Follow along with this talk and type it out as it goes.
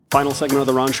Final segment of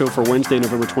the RonShow for Wednesday,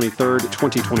 November 23rd,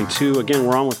 2022. Again,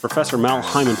 we're on with Professor Mal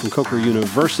Hyman from Coker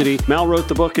University. Mal wrote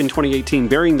the book in 2018,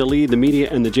 Burying the Lead, the Media,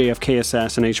 and the JFK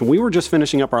Assassination. We were just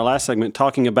finishing up our last segment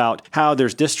talking about how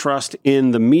there's distrust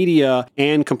in the media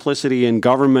and complicity in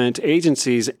government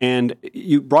agencies. And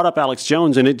you brought up Alex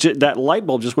Jones, and that light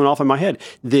bulb just went off in my head.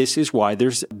 This is why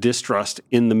there's distrust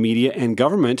in the media and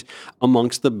government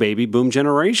amongst the baby boom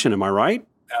generation. Am I right?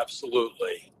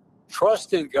 Absolutely.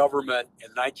 Trust in government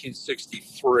in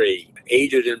 1963,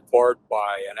 aided in part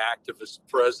by an activist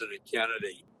President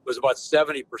Kennedy, was about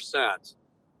 70%.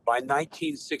 By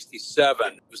 1967,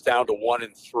 it was down to 1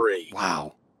 in 3.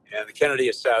 Wow. And the Kennedy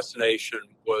assassination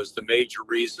was the major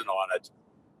reason on it.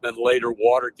 Then later,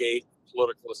 Watergate,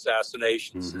 political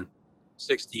assassinations in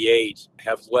 68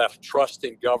 have left trust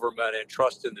in government and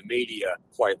trust in the media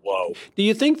quite low. Do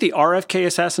you think the RFK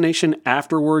assassination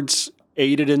afterwards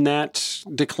aided in that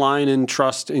decline in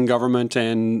trust in government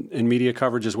and media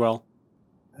coverage as well?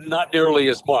 Not nearly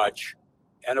as much.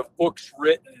 And of books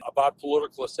written about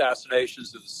political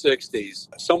assassinations of the 60s,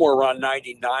 somewhere around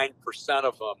 99%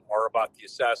 of them are about the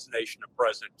assassination of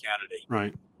President Kennedy.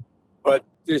 Right. But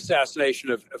the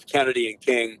assassination of Kennedy and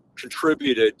King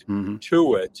contributed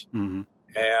to it. And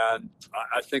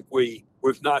I think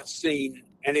we've not seen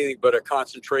anything but a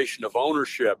concentration of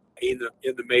ownership in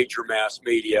the major mass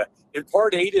media, in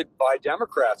part aided by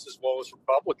Democrats as well as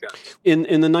Republicans.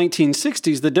 In the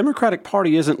 1960s, the Democratic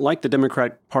Party isn't like the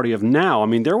Democratic Party of now. I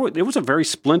mean, it was a very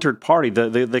splintered party.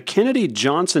 The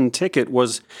Kennedy-Johnson ticket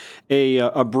was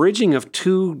a bridging of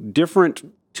two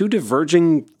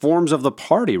diverging forms of the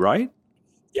party, right?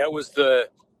 Yeah, it was the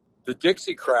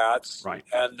Dixiecrats, right.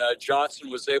 And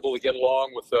Johnson was able to get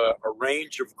along with a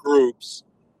range of groups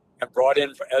and brought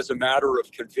in as a matter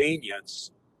of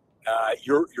convenience.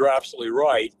 You're absolutely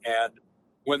right. And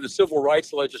when the civil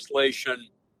rights legislation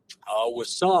was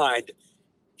signed,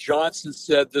 Johnson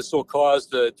said this will cause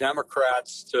the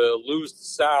Democrats to lose the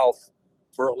South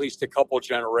for at least a couple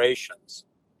generations.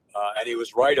 And he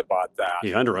was right about that.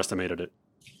 He underestimated it.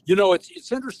 You know,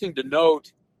 it's interesting to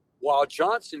note, while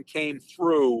Johnson came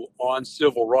through on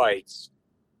civil rights,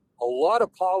 a lot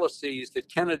of policies that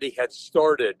Kennedy had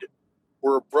started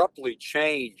were abruptly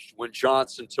changed when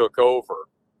Johnson took over.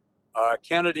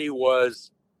 Kennedy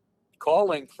was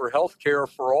calling for health care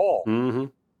for all.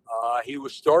 He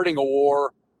was starting a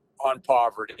war on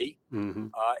poverty.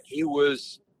 He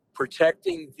was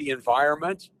protecting the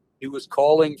environment. He was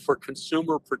calling for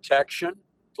consumer protection,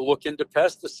 to look into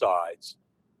pesticides.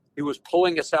 He was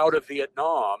pulling us out of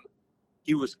Vietnam.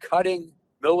 He was cutting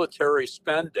military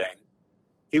spending.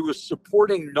 He was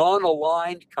supporting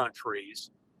non-aligned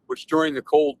countries, which during the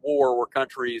Cold War were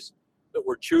countries that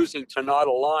were choosing to not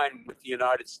align with the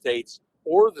United States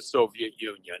or the Soviet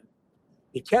Union.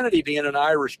 And Kennedy, being an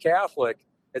Irish Catholic,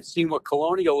 had seen what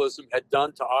colonialism had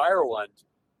done to Ireland,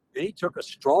 and he took a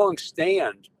strong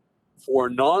stand for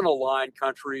non-aligned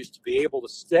countries to be able to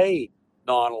stay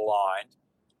non-aligned.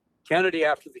 Kennedy,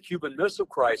 after the Cuban Missile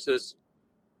Crisis,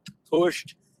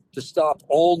 pushed to stop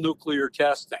all nuclear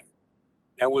testing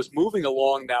and was moving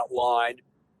along that line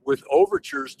with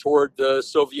overtures toward the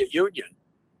Soviet Union.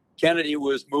 Kennedy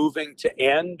was moving to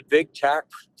end big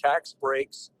tax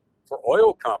breaks for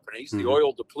oil companies, the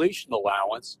oil depletion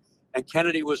allowance, and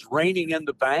Kennedy was reining in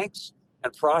the banks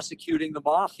and prosecuting the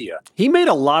mafia. He made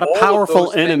a lot of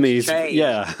powerful enemies.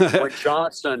 When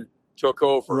Johnson took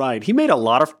over. Right. He made a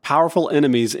lot of powerful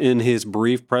enemies in his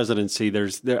brief presidency.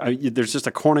 There's just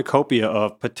a cornucopia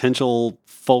of potential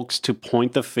folks to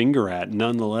point the finger at,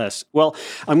 nonetheless. Well,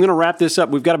 I'm going to wrap this up.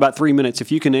 We've got about 3 minutes.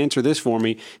 If you can answer this for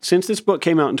me. Since this book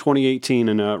came out in 2018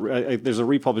 and there's a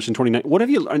republish in 2019, what have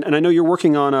you, and I know you're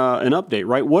working on an update,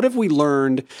 right? What have we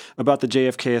learned about the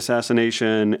JFK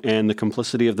assassination and the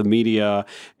complicity of the media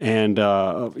and,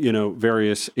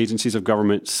 various agencies of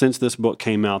government since this book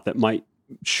came out that might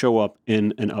show up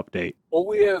in an update? Well,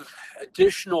 we have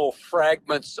additional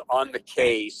fragments on the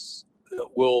case that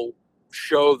will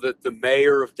show that the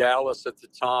mayor of Dallas at the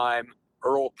time,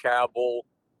 Earl Cabell,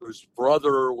 whose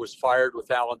brother was fired with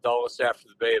Allen Dulles after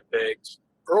the Bay of Pigs.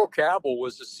 Earl Cabell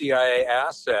was a CIA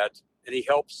asset, and he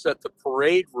helped set the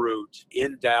parade route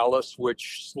in Dallas,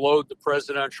 which slowed the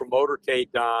presidential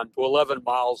motorcade down to 11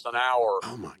 miles an hour.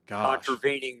 Oh, my gosh.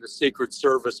 Contravening the Secret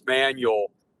Service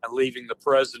manual and leaving the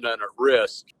president at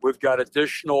risk. We've got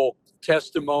additional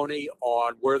testimony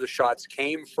on where the shots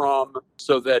came from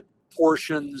so that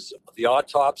portions of the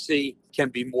autopsy can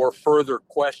be more further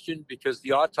questioned, because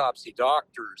the autopsy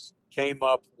doctors came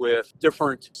up with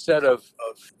different set of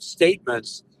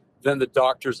statements than the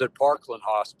doctors at Parkland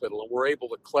Hospital, and we're able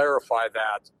to clarify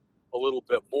that a little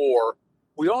bit more.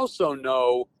 We also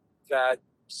know that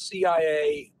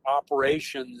CIA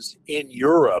operations in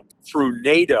Europe through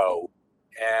NATO,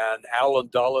 and Alan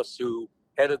Dulles, who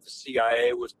headed the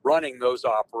CIA, was running those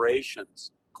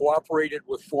operations, cooperated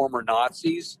with former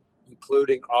Nazis,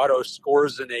 including Otto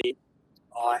Skorzeny,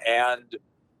 and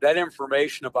that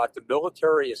information about the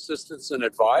Military Assistance and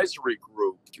Advisory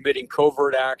Group committing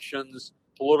covert actions,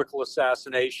 political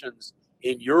assassinations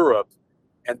in Europe,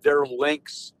 and their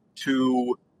links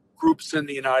to groups in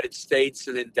the United States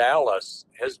and in Dallas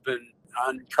has been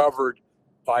uncovered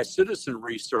by citizen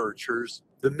researchers.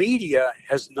 The media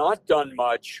has not done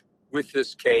much with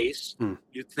this case.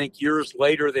 You'd think years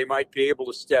later they might be able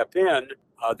to step in.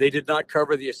 They did not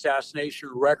cover the Assassination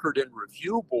Record and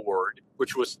Review Board,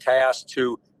 which was tasked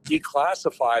to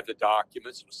declassify the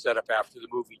documents. It was set up after the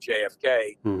movie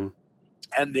JFK.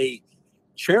 And the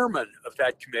chairman of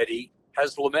that committee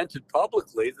has lamented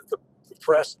publicly that the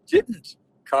press didn't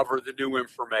cover the new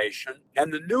information.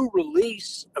 And the new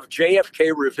release of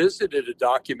JFK Revisited, a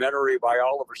documentary by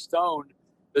Oliver Stone,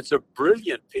 that's a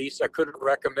brilliant piece, I couldn't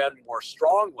recommend more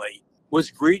strongly, was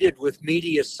greeted with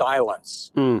media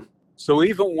silence. So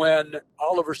even when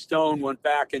Oliver Stone went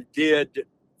back and did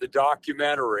the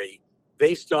documentary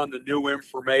based on the new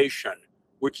information,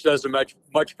 which does a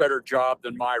much better job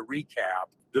than my recap,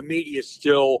 the media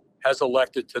still has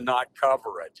elected to not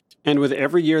cover it. And with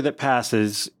every year that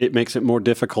passes, it makes it more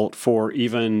difficult for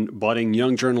even budding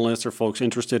young journalists or folks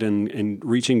interested in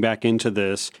reaching back into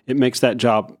this. It makes that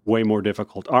job way more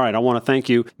difficult. All right, I want to thank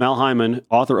you, Mal Hyman,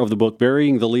 author of the book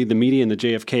Burying the Lead, the Media, and the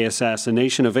JFK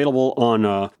Assassination, available on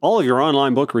all of your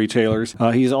online book retailers.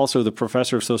 He's also the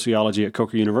professor of sociology at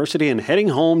Coker University and heading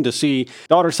home to see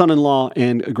daughter, son-in-law,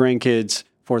 and grandkids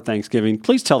for Thanksgiving.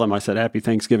 Please tell them I said happy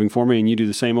Thanksgiving for me, and you do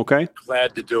the same, okay?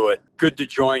 Glad to do it. Good to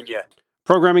join you.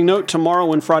 Programming note,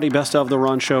 tomorrow and Friday, best of the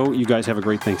Ron Show. You guys have a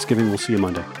great Thanksgiving. We'll see you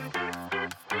Monday.